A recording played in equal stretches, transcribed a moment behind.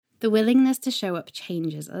The willingness to show up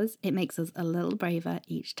changes us. It makes us a little braver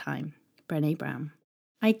each time. Brené Brown.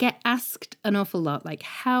 I get asked an awful lot, like,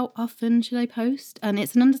 how often should I post? And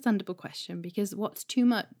it's an understandable question because what's too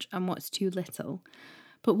much and what's too little?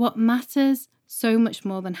 But what matters so much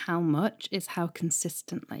more than how much is how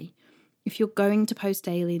consistently. If you're going to post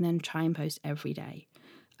daily, then try and post every day.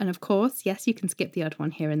 And of course, yes, you can skip the odd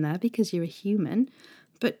one here and there because you're a human,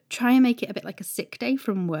 but try and make it a bit like a sick day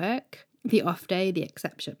from work, the off day, the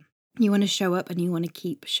exception. You want to show up and you want to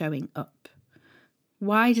keep showing up.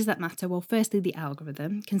 Why does that matter? Well, firstly, the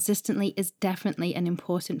algorithm. Consistently is definitely an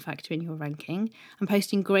important factor in your ranking, and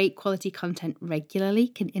posting great quality content regularly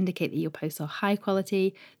can indicate that your posts are high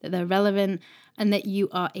quality, that they're relevant, and that you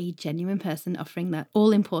are a genuine person offering that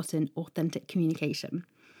all-important, authentic communication.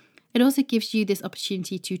 It also gives you this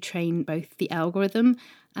opportunity to train both the algorithm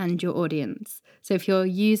and your audience. So if your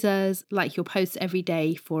users like your posts every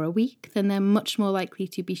day for a week, then they're much more likely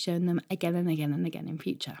to be shown them again and again and again in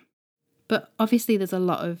future. But obviously there's a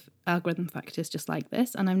lot of algorithm factors just like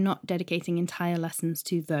this, and I'm not dedicating entire lessons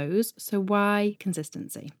to those. So why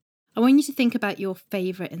consistency? I want you to think about your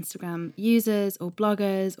favourite Instagram users or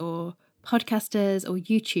bloggers or podcasters or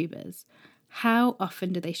YouTubers. How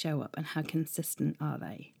often do they show up and how consistent are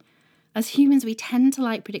they? As humans, we tend to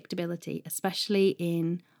like predictability, especially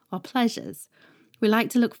in our pleasures. We like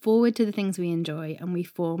to look forward to the things we enjoy, and we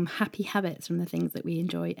form happy habits from the things that we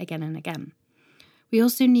enjoy again and again. We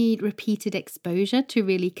also need repeated exposure to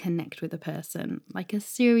really connect with a person, like a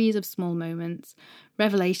series of small moments,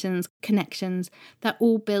 revelations, connections that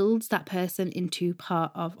all builds that person into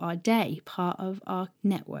part of our day, part of our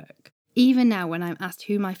network. Even now, when I'm asked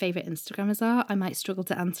who my favourite Instagrammers are, I might struggle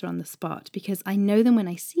to answer on the spot because I know them when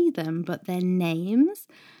I see them, but their names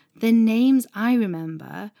I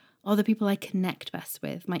remember are the people I connect best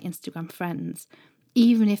with, my Instagram friends,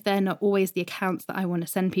 even if they're not always the accounts that I want to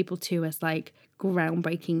send people to as like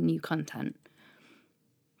groundbreaking new content.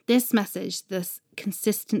 This message, this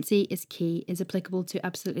consistency is key, is applicable to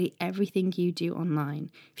absolutely everything you do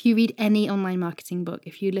online. If you read any online marketing book,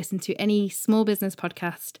 if you listen to any small business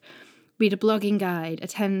podcast, read a blogging guide,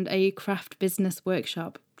 attend a craft business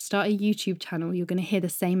workshop, start a YouTube channel, you're going to hear the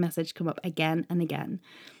same message come up again and again.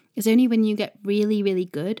 It's only when you get really, really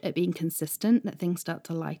good at being consistent that things start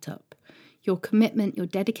to light up. Your commitment, your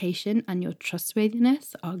dedication, and your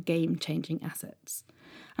trustworthiness are game-changing assets.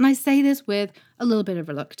 And I say this with a little bit of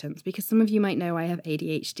reluctance because some of you might know I have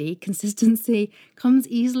ADHD. Consistency comes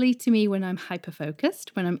easily to me when I'm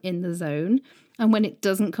hyper-focused, when I'm in the zone, and when it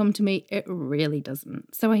doesn't come to me, it really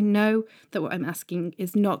doesn't. So I know that what I'm asking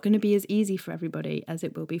is not going to be as easy for everybody as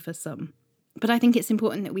it will be for some. But I think it's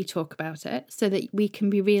important that we talk about it so that we can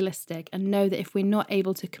be realistic and know that if we're not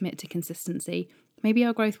able to commit to consistency, maybe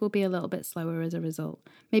our growth will be a little bit slower as a result.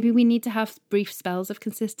 Maybe we need to have brief spells of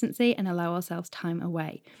consistency and allow ourselves time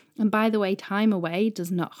away. And by the way, time away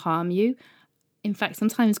does not harm you. In fact,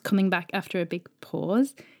 sometimes coming back after a big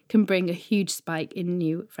pause can bring a huge spike in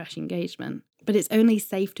new, fresh engagement. But it's only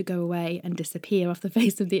safe to go away and disappear off the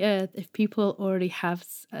face of the earth if people already have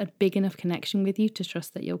a big enough connection with you to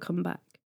trust that you'll come back.